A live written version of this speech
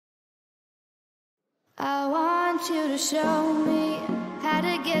I want you to show me how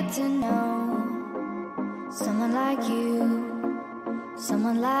to get to know someone like you,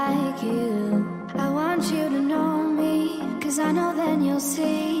 someone like you. I want you to know me, 'cause I know then you'll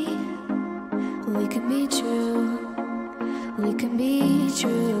see we could be true, we can be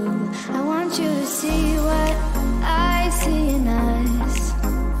true. I want you to see what I see in us,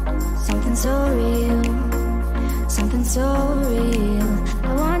 something so real, something so real.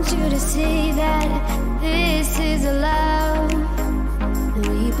 I want you to see that this is a love that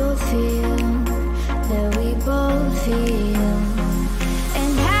we both feel, that we both feel.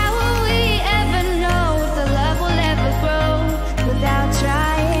 And how will we ever know if the love will ever grow without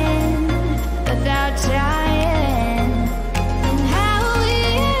trying, without trying? And how will we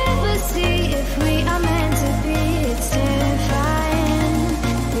ever see if we are meant to be? It's terrifying,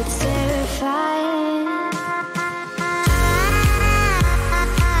 it's terrifying.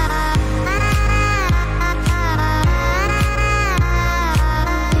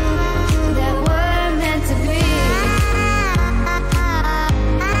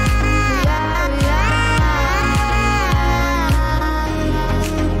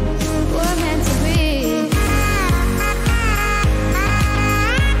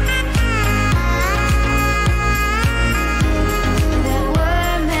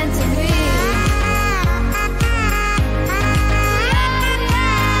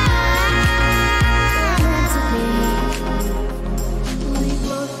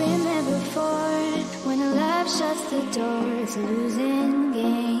 It's a losing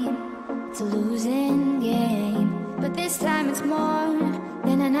game, it's a losing game. But this time it's more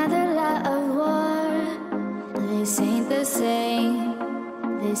than another lot of war. This ain't the same,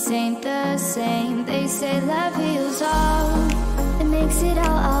 this ain't the same. They say love heals all, it makes it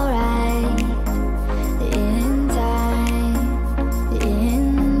all alright. In time,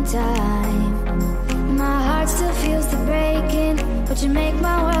 in time. My heart still feels the breaking, but you make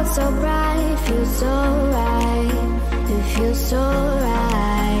my world so bright. Feels so right, it feels so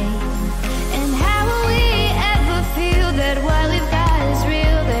right. And how will we ever feel that what we've got is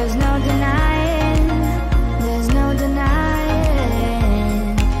real? There's no denying, there's no denying.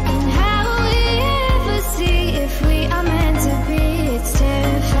 And how will we ever see if we are meant to be? It's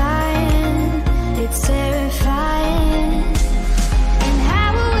terrifying, it's terrifying. And how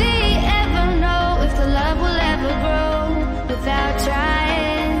will we ever know if the love will ever grow without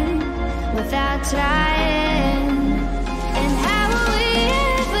trying, without trying? And how will we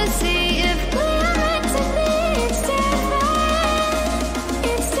ever see if we are meant to be? It's terrifying,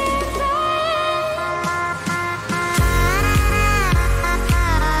 it's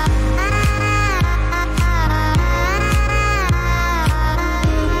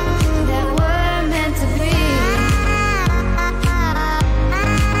that we're meant to be.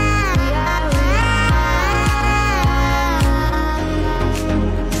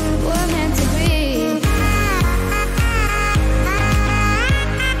 We're meant to be.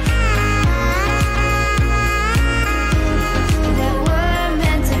 That we're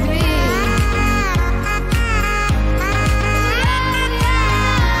meant to be.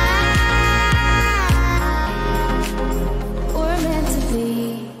 We're meant to be.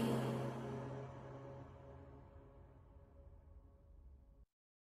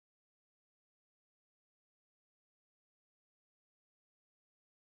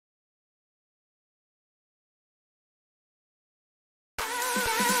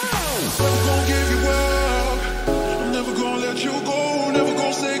 Never gonna give you up. I'm never gonna let you go. Never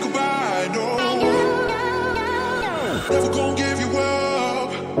gonna say goodbye, no. Never gonna give you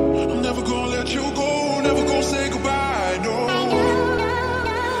up. I'm never gonna let you go. Never gonna say goodbye, no.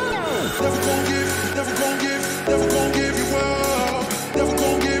 Never gonna give, never gonna give, never gonna give you up. Never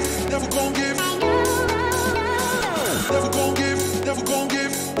gonna give, never gonna give. Never gonna give, never gonna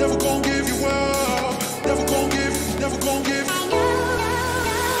give, never gonna give you up. Never gonna give, never gonna give.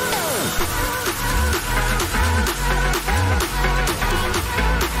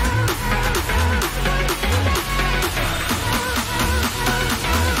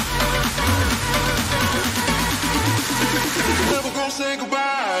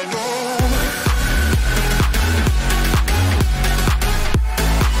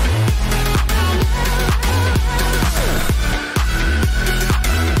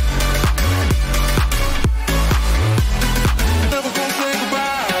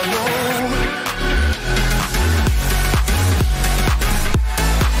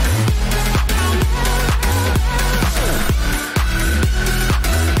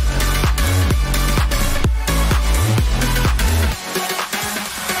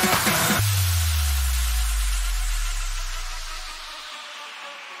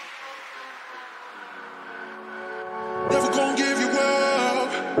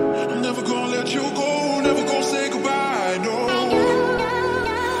 let you go, never gonna say goodbye, no.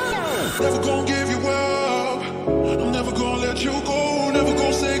 Never gonna give you up. I'm never gonna let you go, never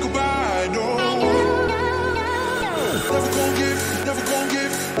gonna say goodbye, no. Never gonna give, never gonna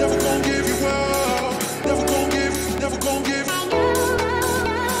give, never gonna give you up. Never gonna give, never gonna give.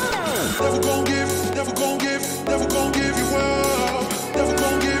 Never gonna give, never gonna give, never gonna give you up. Never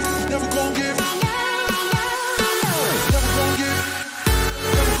gonna give, never gonna give. Never gonna give,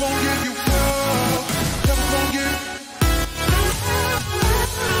 never gonna give you up. Never gonna give.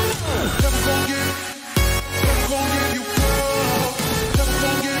 Never gonna give, never gonna give you up. Never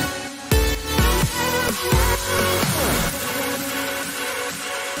gonna give.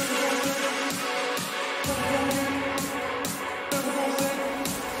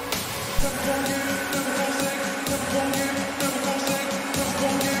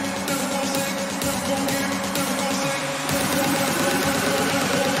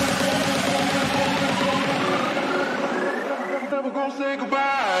 Never gonna say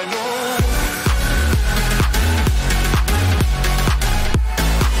goodbye, no.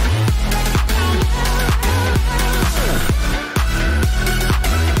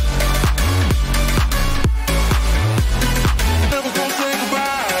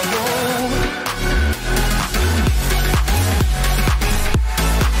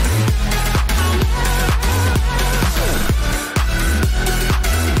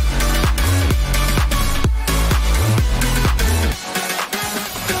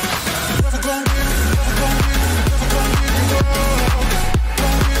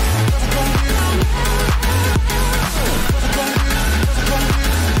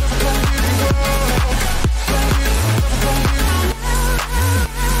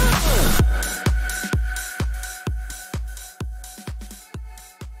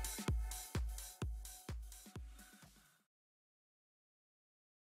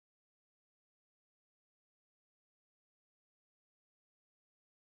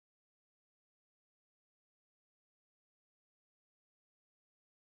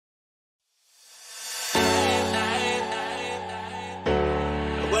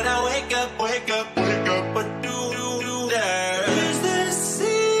 When I wake up, what do there? Is this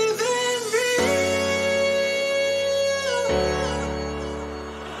even real?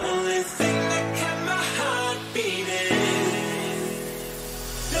 Only thing that kept my heart beating.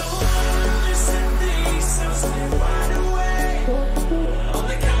 No one missing things, so stay wide awake.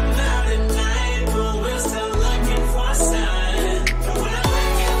 Only come out at night, but we're still looking for a sign. But when I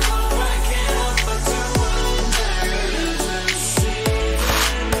wake up, oh, I can't help but to wonder. Is this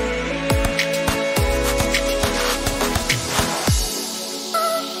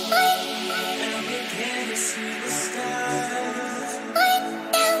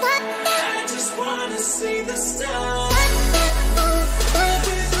see the stars.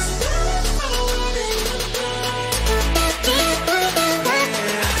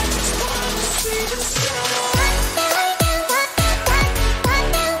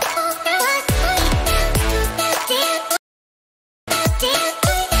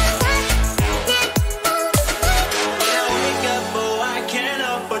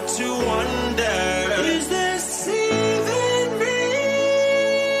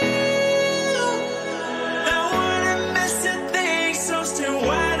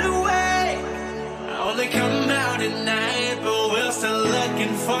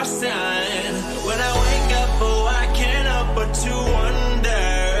 For sign. When I wake up, oh, I can't help but to wonder,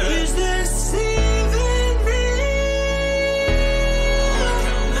 is this even real?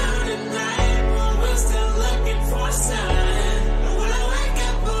 Come out at night, but we're still looking for a sign. When I wake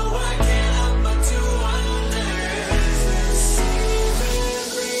up, oh, I can't help but to wonder, is this even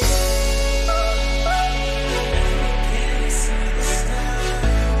real? Can you see the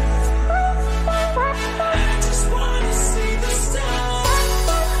stars? I just wanna see the stars.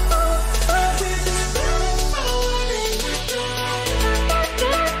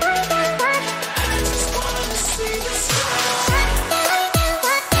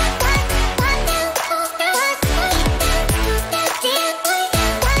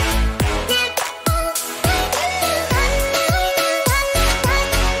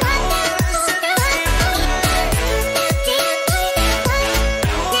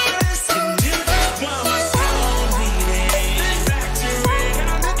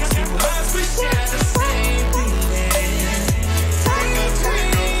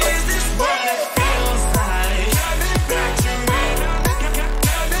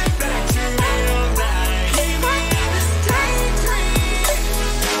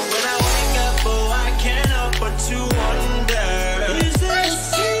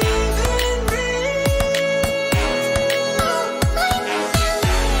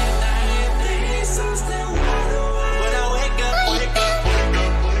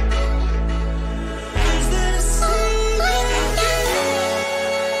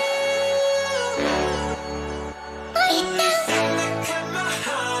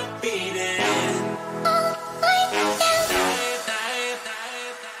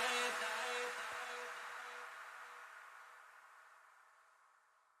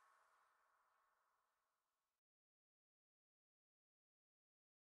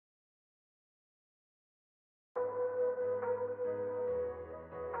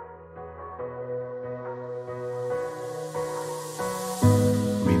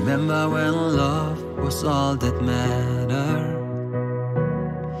 Remember when love was all that mattered?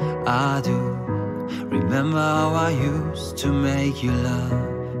 I do. Remember how I used to make you laugh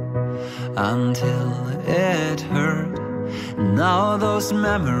until it hurt. Now those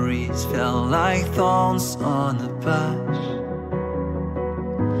memories felt like thorns on a patch,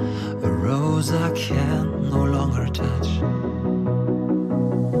 a rose I can no longer touch.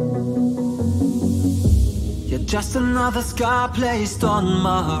 You're just another scar placed on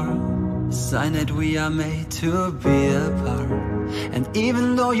my heart, a sign that we are made to be apart. And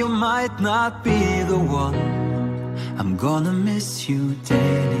even though you might not be the one, I'm gonna miss you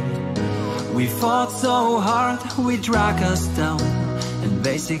daily. We fought so hard, we dragged us down, and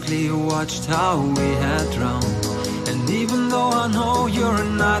basically watched how we had drowned. And even though I know you're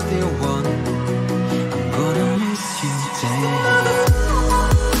not the one, I'm gonna miss you daily.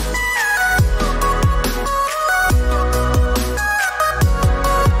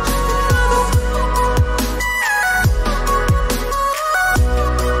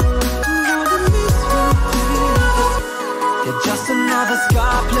 Just another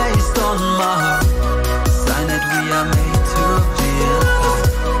scar placed on my heart, a sign that we are made to be apart.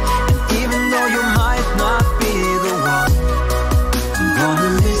 And even though you might not be the one, I'm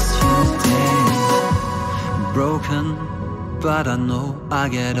gonna miss you daily. I'm broken, but I know I'll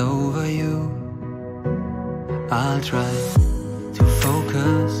get over you. I'll try to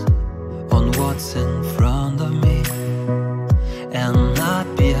focus on what's in front of me and not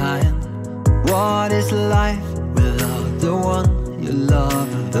behind. What is life without the one you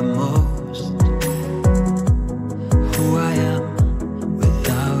love the most? Who I am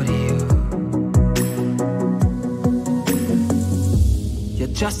without you.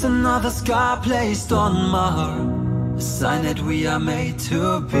 You're just another scar placed on my heart, a sign that we are made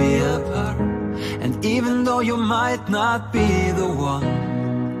to be apart. And even though you might not be the one,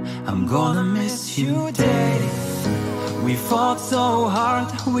 I'm gonna miss you daily. We fought so hard,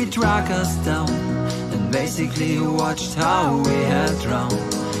 we dragged us down, and basically watched how we had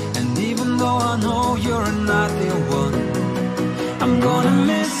drowned. And even though I know you're not the one, I'm gonna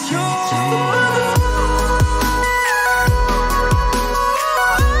miss you daily.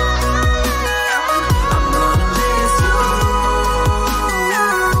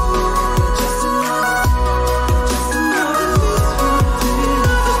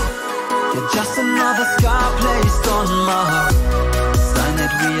 Just another scar placed on my heart, a sign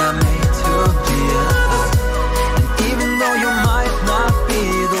that we are made to be apart. And even though you might not be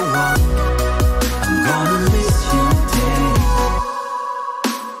the one, I'm gonna miss you daily.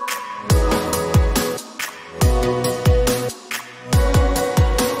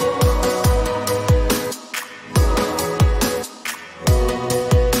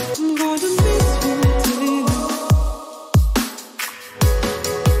 I'm gonna miss you daily.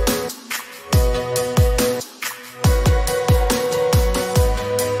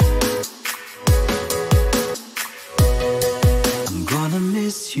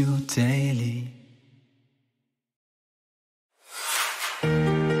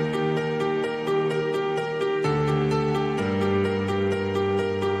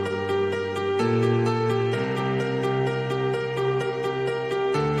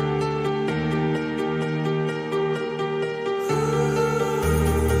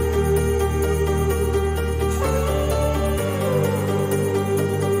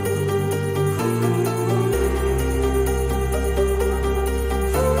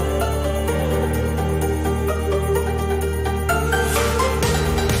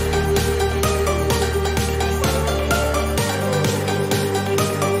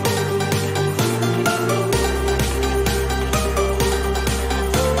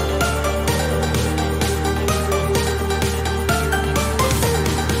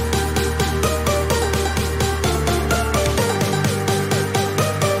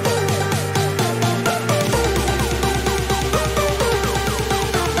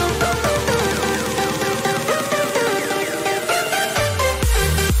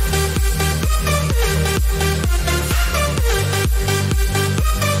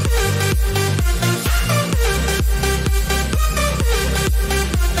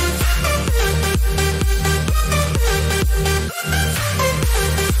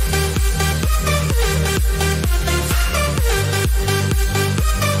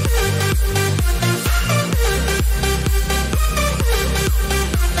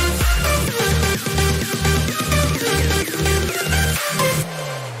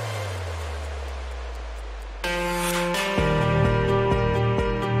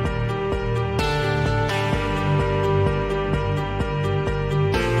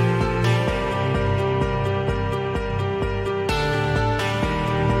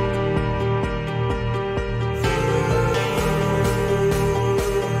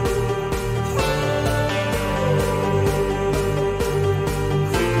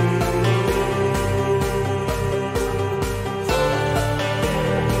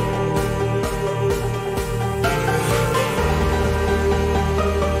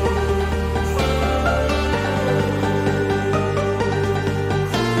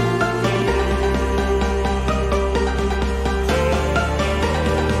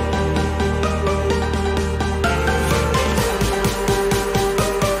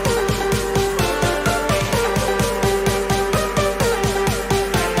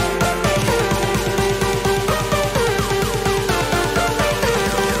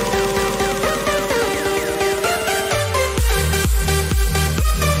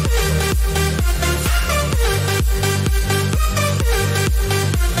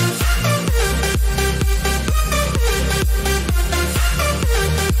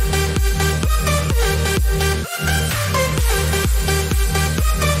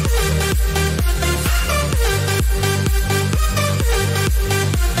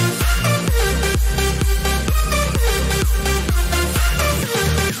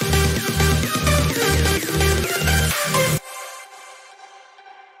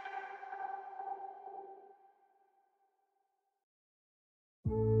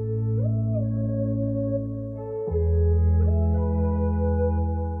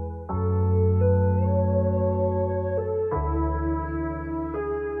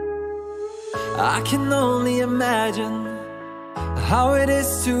 I can only imagine how it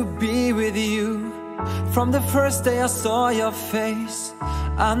is to be with you. From the first day I saw your face,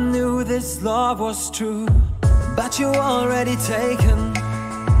 I knew this love was true. But you already taken,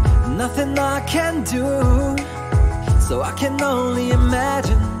 nothing I can do. So I can only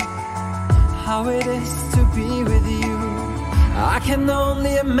imagine how it is to be with you. I can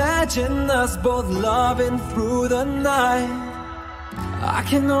only imagine us both loving through the night. I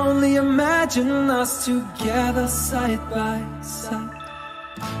can only imagine us together side by side.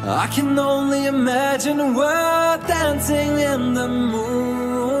 I can only imagine we're dancing in the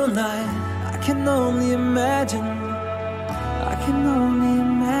moonlight. I can only imagine, I can only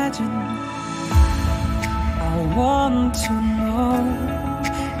imagine. I want to know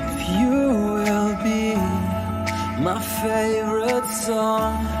if you will be my favorite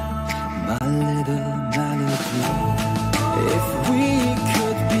song, my little melody. If we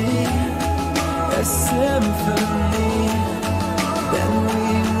could be a symphony, then we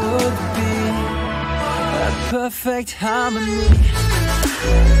would be a perfect harmony.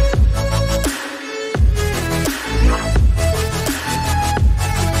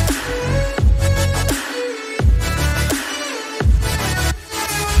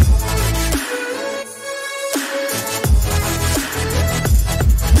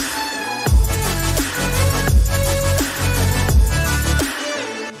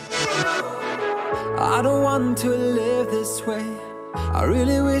 I don't want to live this way. I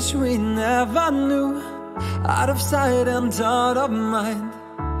really wish we never knew. Out of sight and out of mind,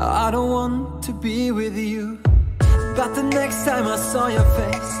 I don't want to be with you. But the next time I saw your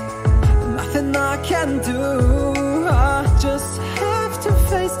face, nothing I can do. I just have to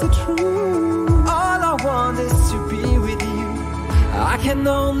face the truth. All I want is to be with you. I can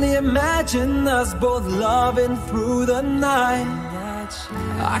only imagine us both loving through the night.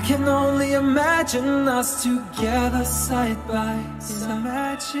 I can only imagine us together side by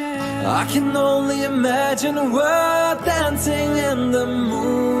side. I can only imagine we're dancing in the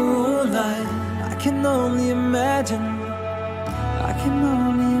moonlight. I can only imagine, I can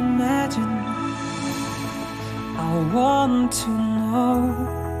only imagine. I want to know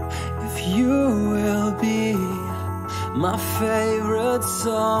if you will be my favorite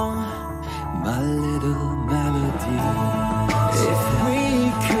song, my little melody. If we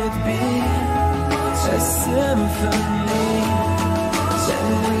could be a symphony, then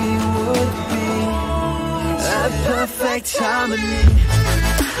we would be a perfect harmony.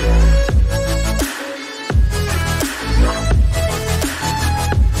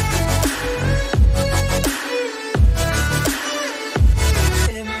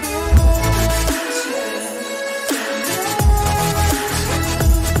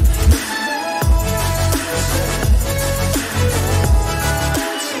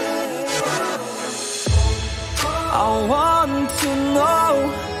 I want to know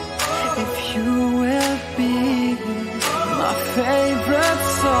if you will be my favorite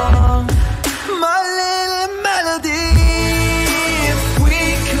song, my little melody. If we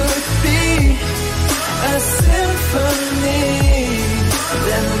could be a symphony,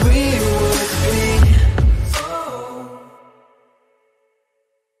 then we would be.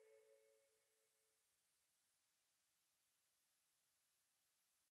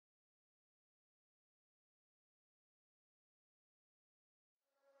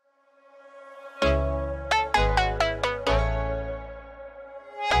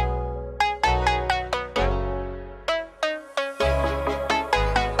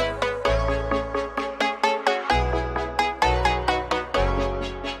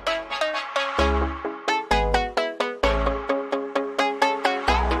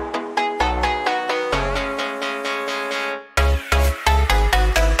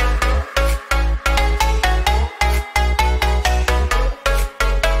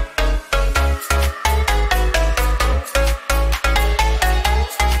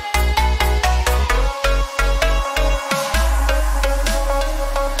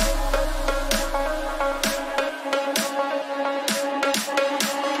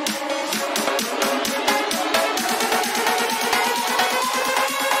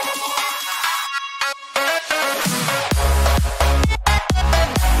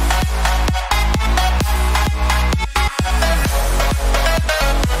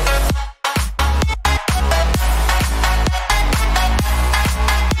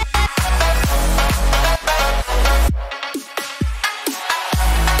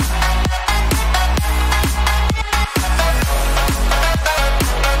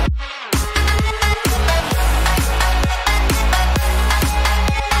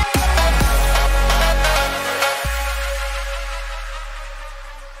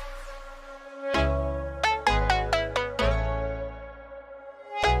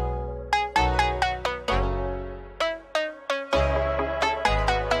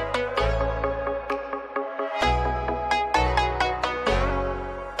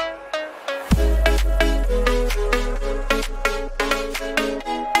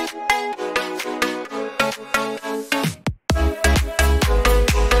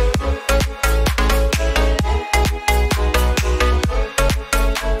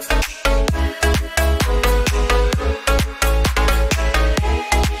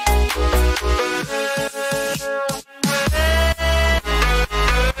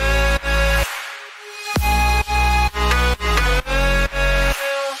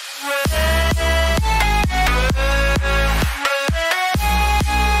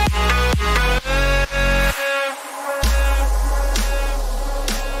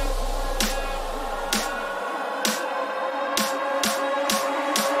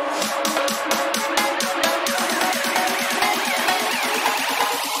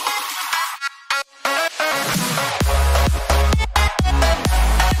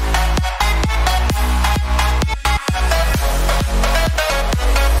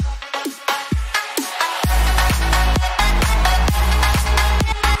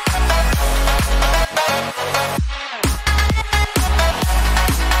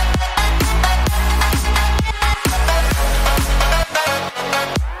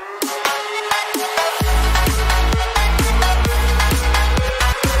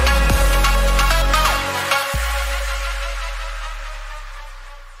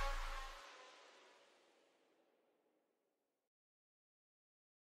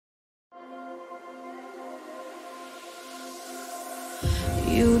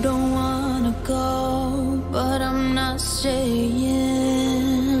 You don't wanna go, but I'm not staying.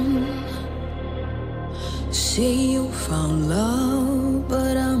 See, you found love,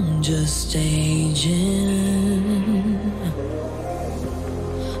 but I'm just staging.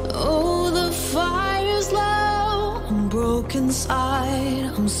 Oh, the fire's low, I'm broken inside.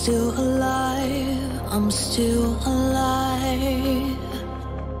 I'm still alive, I'm still alive.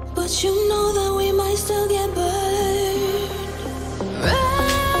 But you know that we might still get burned. Raging,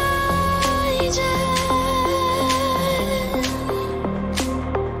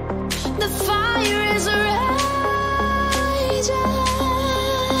 the fire is raging.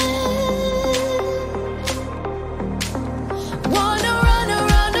 Wanna run,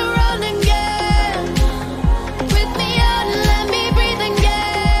 run, run again. With me out and let me breathe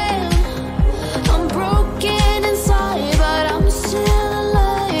again. I'm broken inside, but I'm still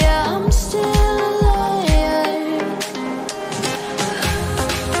alive. I'm still alive.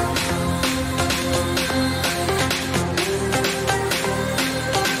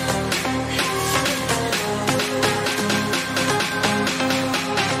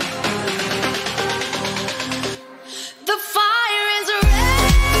 The fire is raging.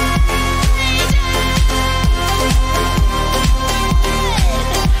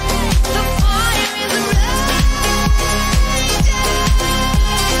 The fire is raging.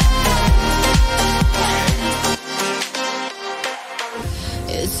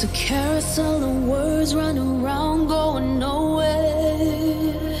 It's a carousel of words running around, going nowhere.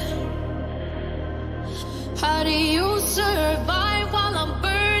 How do you survive while I'm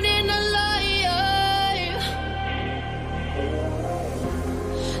burning alive?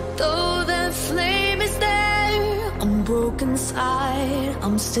 Though the flame is there, I'm broken inside.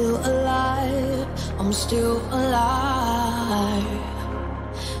 I'm still alive, I'm still alive.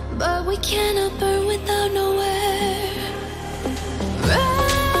 But we cannot burn without nowhere. Raging,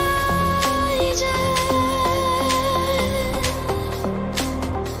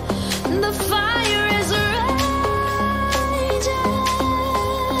 the fire is raging.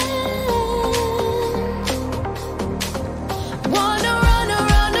 Wanna run,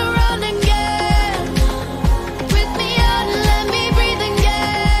 run, run again. With me out and let me breathe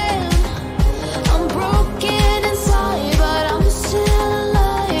again. I'm broken inside, but I'm still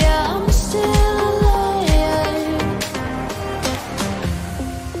alive. I'm still alive.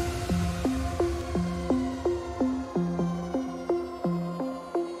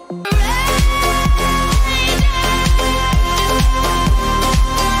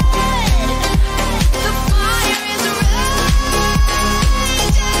 The fire is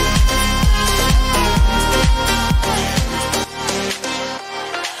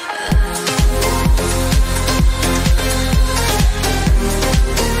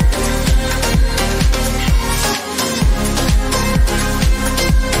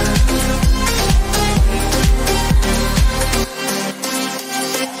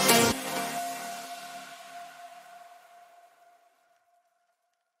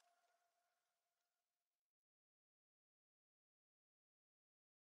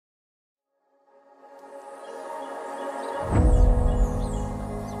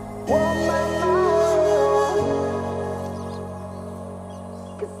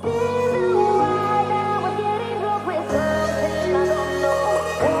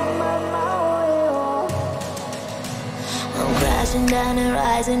I'm crashing down and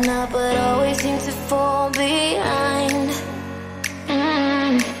rising up, but always seem to fall behind.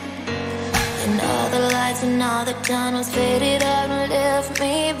 And all the lights and all the tunnels faded out and left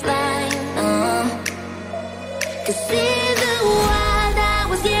me blind. 'Cause in the wild I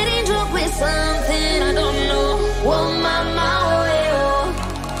was getting drunk with something I don't know. Oh my, oh.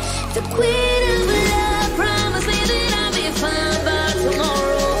 The queen of love promised me that I'll be fine by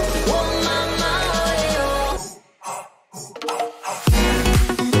tomorrow. Oh my, oh.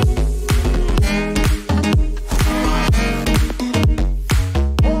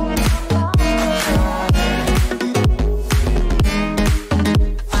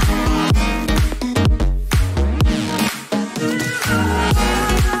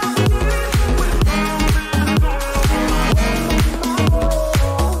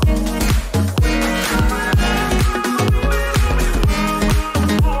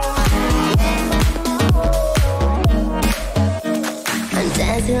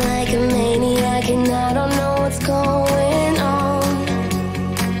 Dancing like a maniac and I don't know what's going on.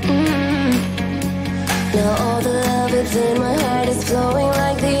 Now all the love within my heart is flowing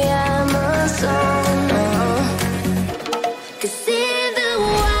like the Amazon. 'Cause in the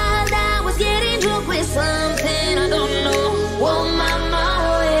wild I was getting drunk with something I don't know. Oh my,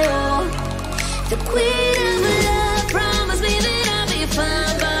 oh. The queen of love promised me that I'll be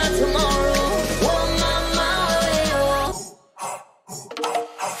fine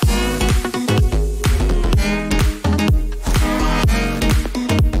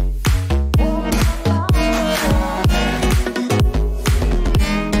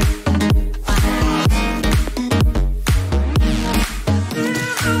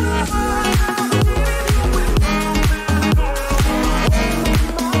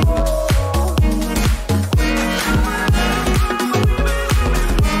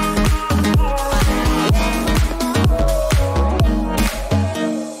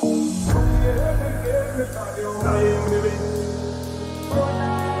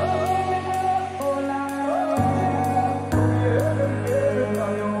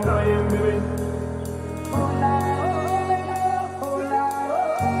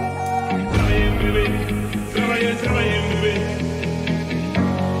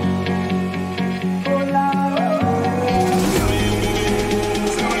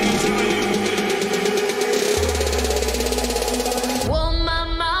Oh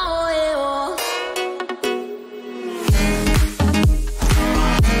mama, oh,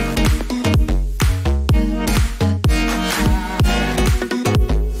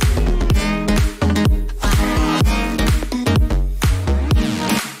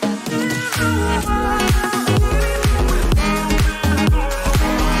 oh.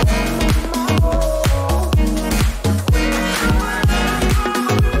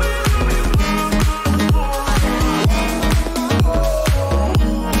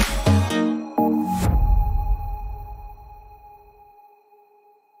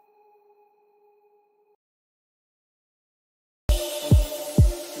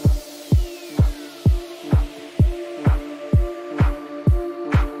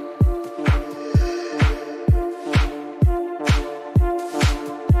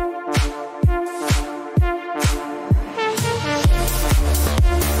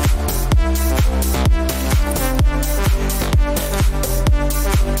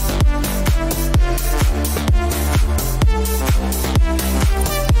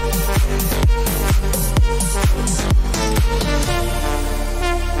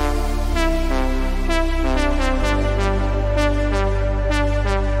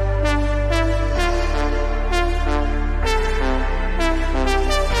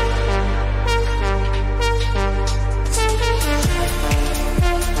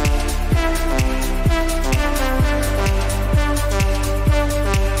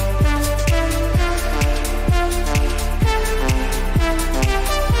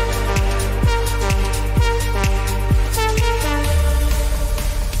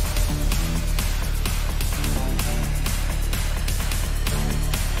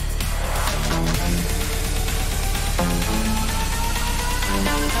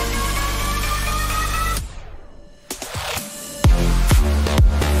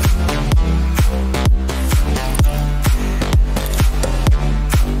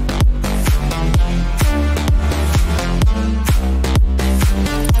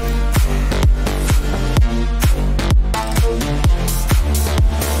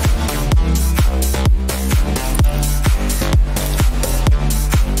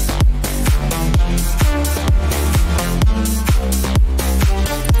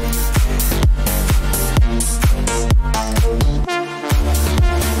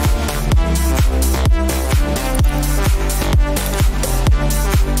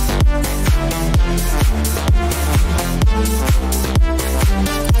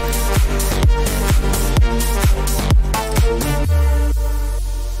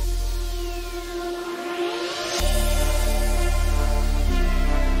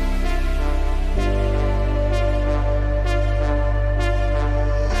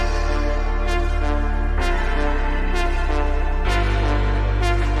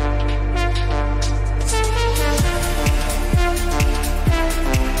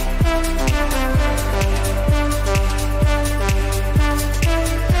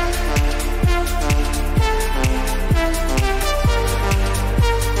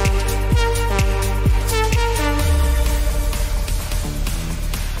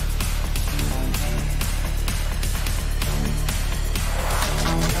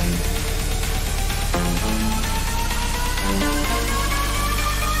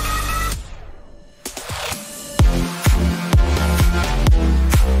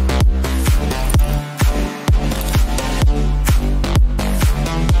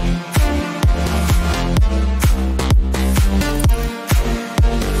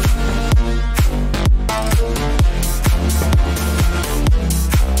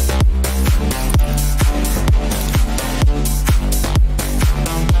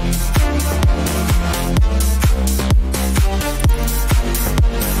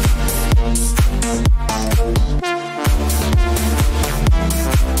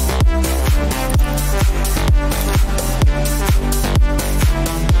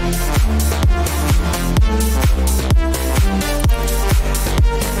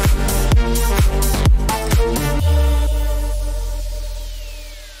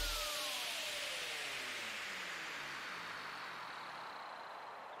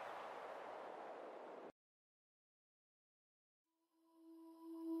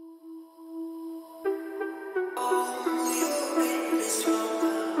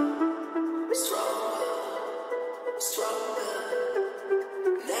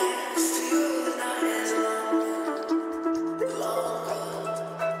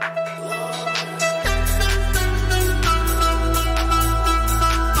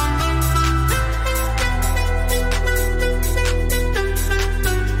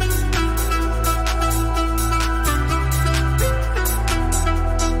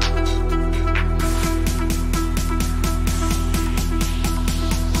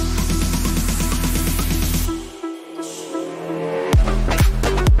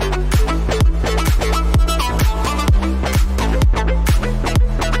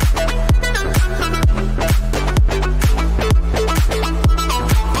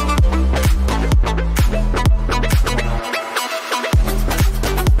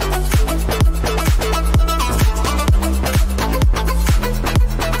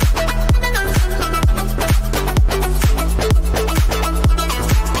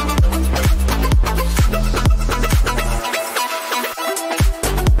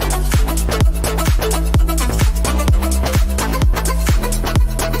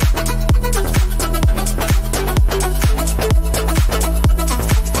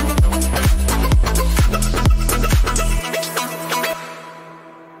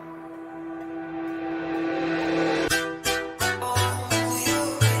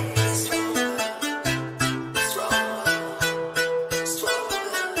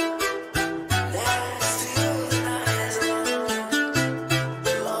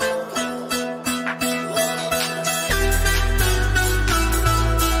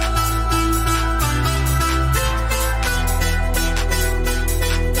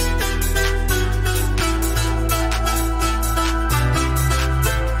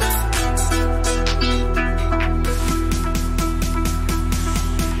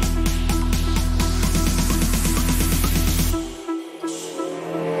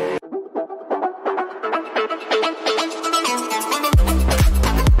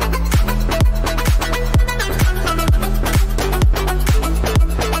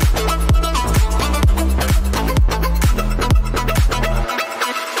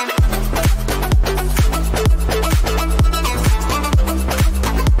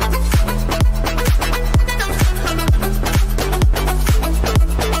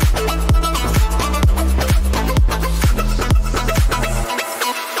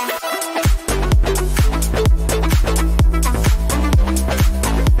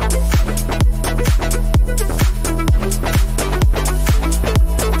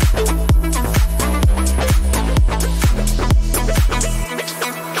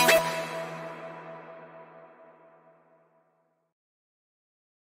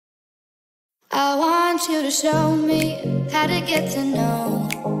 I want you to show me how to get to know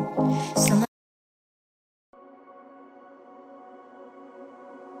some.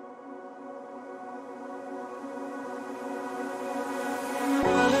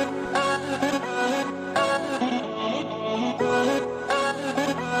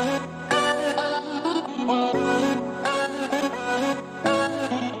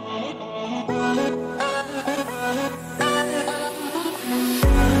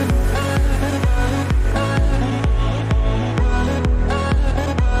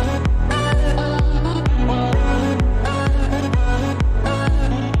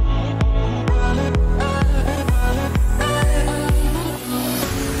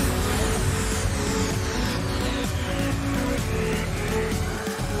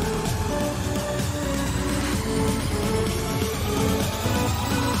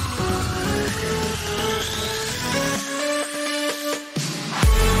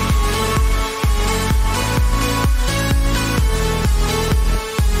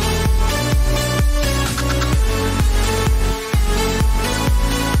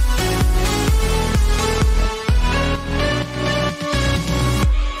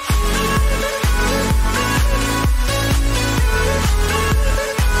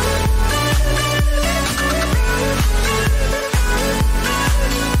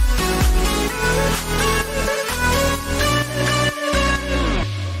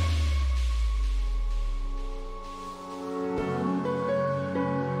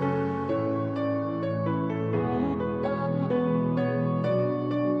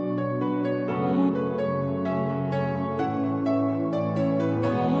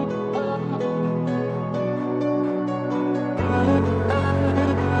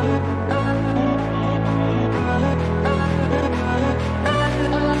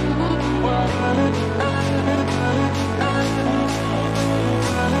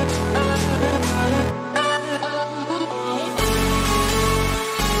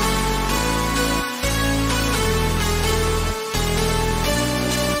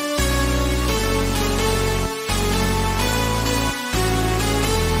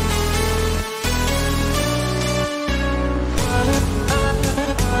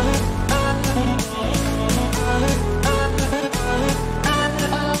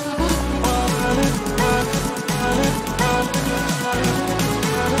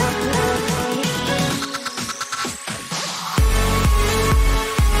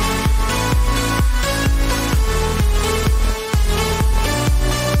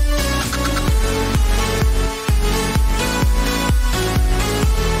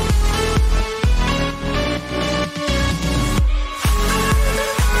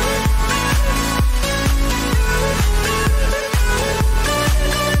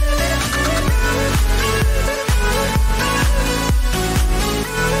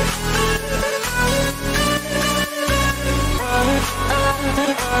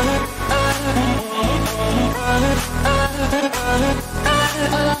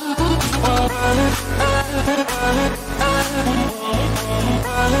 I